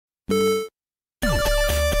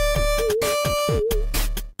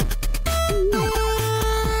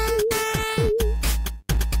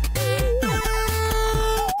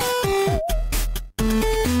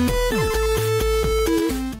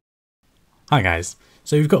Hi guys,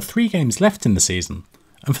 so we've got 3 games left in the season,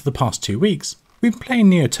 and for the past 2 weeks we've been playing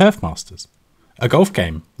Neo Turf Masters, a golf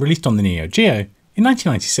game released on the Neo Geo in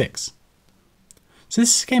 1996. So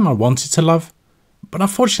this is a game I wanted to love, but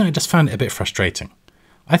unfortunately I just found it a bit frustrating.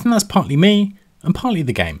 I think that's partly me and partly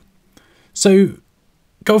the game. So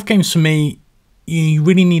golf games for me, you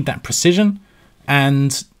really need that precision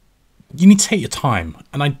and you need to take your time,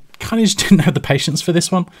 and I kind of just didn't have the patience for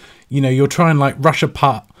this one. You know, you'll try and like rush a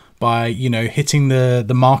putt by, you know, hitting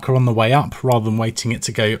the marker on the way up rather than waiting it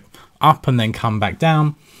to go up and then come back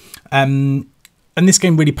down. And this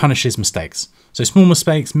game really punishes mistakes. So small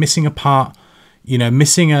mistakes, missing a putt, you know,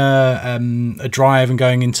 missing a drive and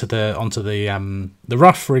going onto the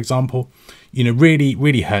rough, for example, you know,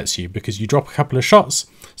 really hurts you because you drop a couple of shots,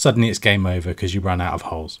 suddenly it's game over because you run out of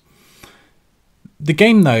holes. The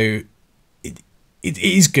game though, it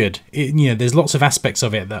is good. You know, there's lots of aspects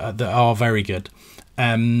of it that are very good.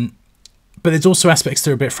 But there's also aspects that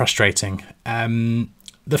are a bit frustrating.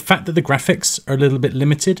 The fact that the graphics are a little bit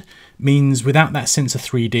limited means without that sense of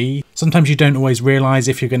 3D, sometimes you don't always realise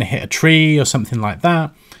if you're going to hit a tree or something like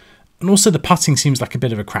that. And also the putting seems like a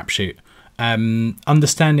bit of a crapshoot.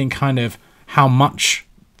 Understanding kind of how much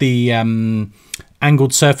the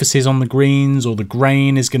angled surfaces on the greens or the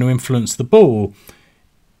grain is going to influence the ball,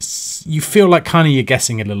 you feel like kind of you're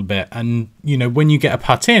guessing a little bit. And, you know, when you get a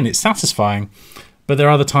putt in, it's satisfying. But there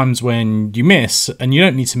are other times when you miss, and you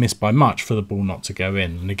don't need to miss by much for the ball not to go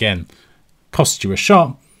in. And again, costs you a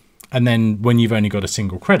shot. And then when you've only got a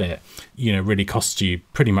single credit, you know, really costs you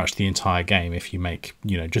pretty much the entire game if you make,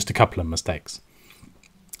 you know, just a couple of mistakes.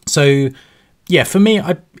 So, yeah, for me,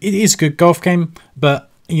 it is a good golf game. But,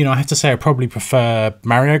 you know, I have to say I probably prefer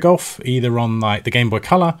Mario Golf, either on like the Game Boy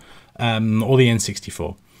Color or the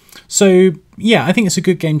N64. So, yeah, I think it's a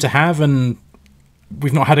good game to have, and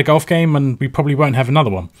we've not had a golf game and we probably won't have another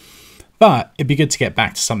one. But it'd be good to get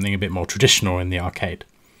back to something a bit more traditional in the arcade.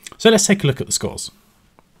 So let's take a look at the scores.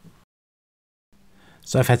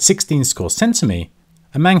 So I've had 16 scores sent to me,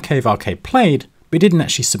 a Man Cave Arcade played, but didn't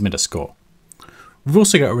actually submit a score. We've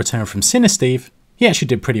also got a return from Steve. He actually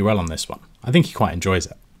did pretty well on this one. I think he quite enjoys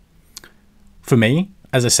it. For me,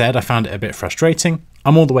 as I said, I found it a bit frustrating.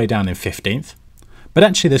 I'm all the way down in 15th. But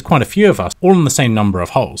actually there's quite a few of us, all on the same number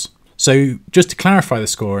of holes. So just to clarify the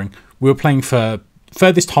scoring, we were playing for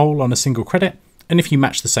furthest hole on a single credit, and if you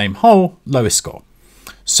match the same hole, lowest score.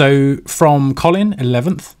 So from Colin,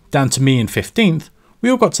 11th, down to me in 15th, we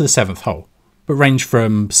all got to the 7th hole, but ranged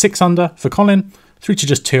from 6 under for Colin through to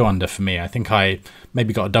just 2 under for me. I think I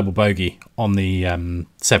maybe got a double bogey on the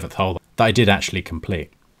 7th hole that I did actually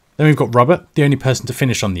complete. Then we've got Robert, the only person to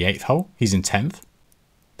finish on the 8th hole. He's in 10th.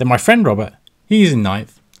 Then my friend Robert, he's in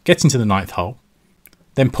 9th, getting to the 9th hole.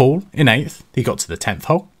 Then Paul, in 8th, he got to the 10th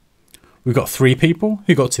hole. We've got 3 people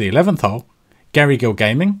who got to the 11th hole. Gary Gill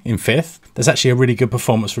Gaming in 5th. That's actually a really good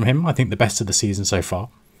performance from him. I think the best of the season so far.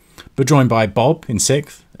 But joined by Bob in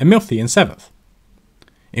 6th and Milthy in 7th.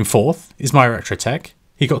 In 4th is My Retro Tech.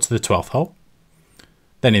 He got to the 12th hole.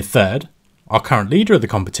 Then in 3rd, our current leader of the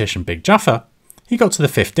competition, Big Jaffa, he got to the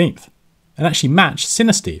 15th and actually matched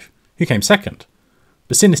Steve, who came 2nd.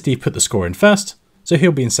 But Steve put the score in first, so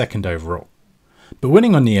he'll be in 2nd overall. But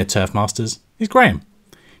winning on Neo Turf Masters is Graham.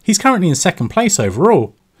 He's currently in 2nd place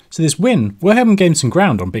overall, so this win will help him gain some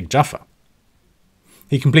ground on Big Jaffa.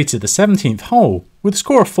 He completed the 17th hole with a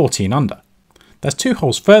score of 14 under. That's 2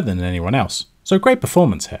 holes further than anyone else, so a great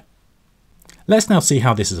performance here. Let's now see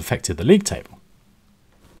how this has affected the league table.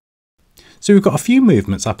 So we've got a few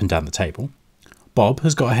movements up and down the table. Bob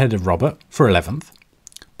has got ahead of Robert for 11th.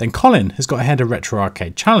 Then Colin has got ahead of Retro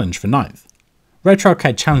Arcade Challenge for 9th. Retro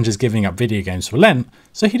Arcade Challenge is giving up video games for Lent,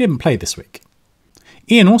 so he didn't play this week.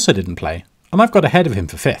 Ian also didn't play, and I've got ahead of him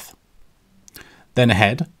for 5th. Then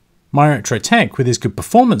ahead, My Retro Tech, with his good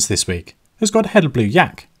performance this week, has got ahead of Blue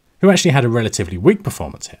Yak, who actually had a relatively weak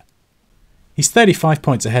performance here. He's 35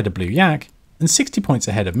 points ahead of Blue Yak and 60 points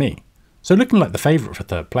ahead of me, so looking like the favourite for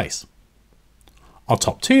 3rd place. Our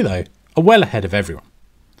top 2 though are well ahead of everyone.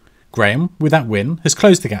 Graham, with that win, has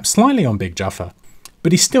closed the gap slightly on Big Jaffa,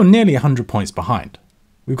 but he's still nearly 100 points behind.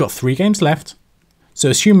 We've got 3 games left, so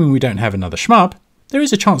assuming we don't have another shmub, there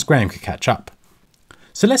is a chance Graham could catch up.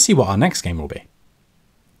 So let's see what our next game will be.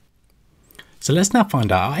 So let's now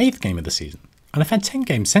find out our 8th game of the season, and I've had 10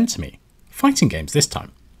 games sent to me, fighting games this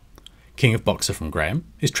time. King of Boxer from Graham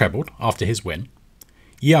is trebled after his win.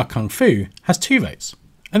 Ya Kung Fu has 2 votes,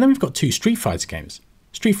 and then we've got 2 Street Fighter games,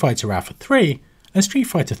 Street Fighter Alpha 3 and Street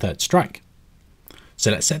Fighter 3rd Strike. So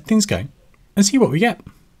let's set things going and see what we get.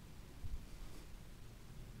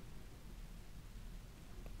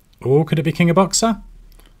 Or could it be King of Boxer?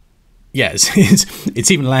 Yeah,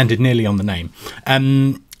 it's even landed nearly on the name.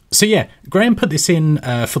 So yeah, Graham put this in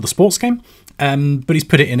for the sports game, but he's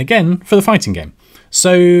put it in again for the fighting game.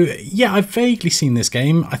 So yeah, I've vaguely seen this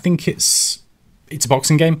game. I think it's a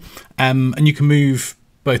boxing game, and you can move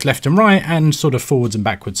both left and right and sort of forwards and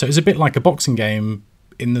backwards. So it's a bit like a boxing game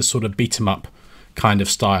in the sort of beat 'em up kind of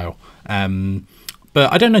style.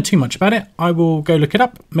 But I don't know too much about it. I will go look it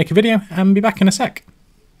up, make a video, and be back in a sec.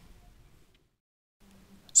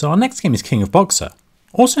 So our next game is King of Boxer,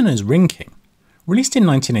 also known as Ring King, released in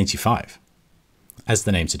 1985. As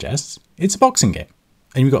the name suggests, it's a boxing game,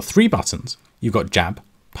 and you've got 3 buttons. You've got jab,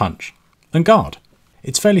 punch, and guard.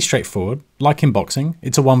 It's fairly straightforward. Like in boxing,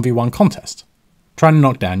 it's a 1v1 contest, trying to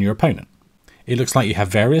knock down your opponent. It looks like you have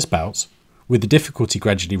various bouts, with the difficulty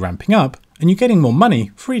gradually ramping up, and you're getting more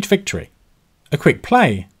money for each victory. A quick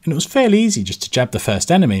play, and it was fairly easy just to jab the first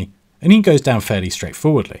enemy, and he goes down fairly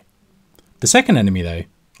straightforwardly. The second enemy though,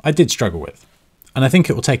 I did struggle with, and I think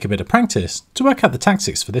it will take a bit of practice to work out the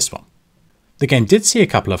tactics for this one. The game did see a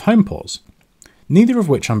couple of home ports, neither of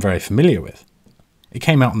which I'm very familiar with. It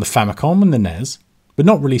came out on the Famicom and the NES, but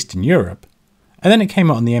not released in Europe, and then it came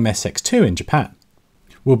out on the MSX2 in Japan.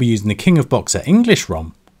 We'll be using the King of Boxer English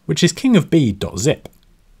ROM, which is kingofb.zip,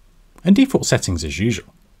 and default settings as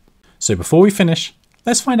usual. So before we finish,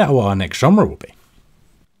 let's find out what our next genre will be.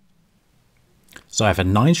 So I've had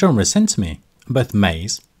 9 genres sent to me, and both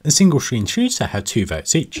Maze and Single Screen Shooter had 2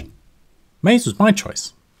 votes each. Maze was my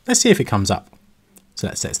choice. Let's see if it comes up. So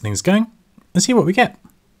let's set things going and see what we get.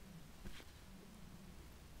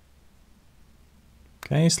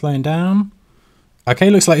 Okay, slowing down. Okay,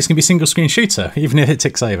 looks like it's going to be Single Screen Shooter, even if it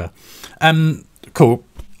ticks over. Cool.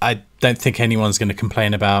 I don't think anyone's going to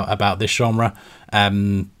complain about this genre.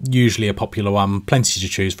 Usually a popular one, plenty to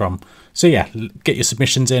choose from. So yeah, get your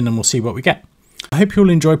submissions in and we'll see what we get. I hope you all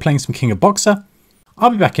enjoy playing some King of Boxer. I'll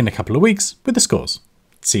be back in a couple of weeks with the scores.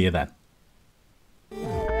 See you then.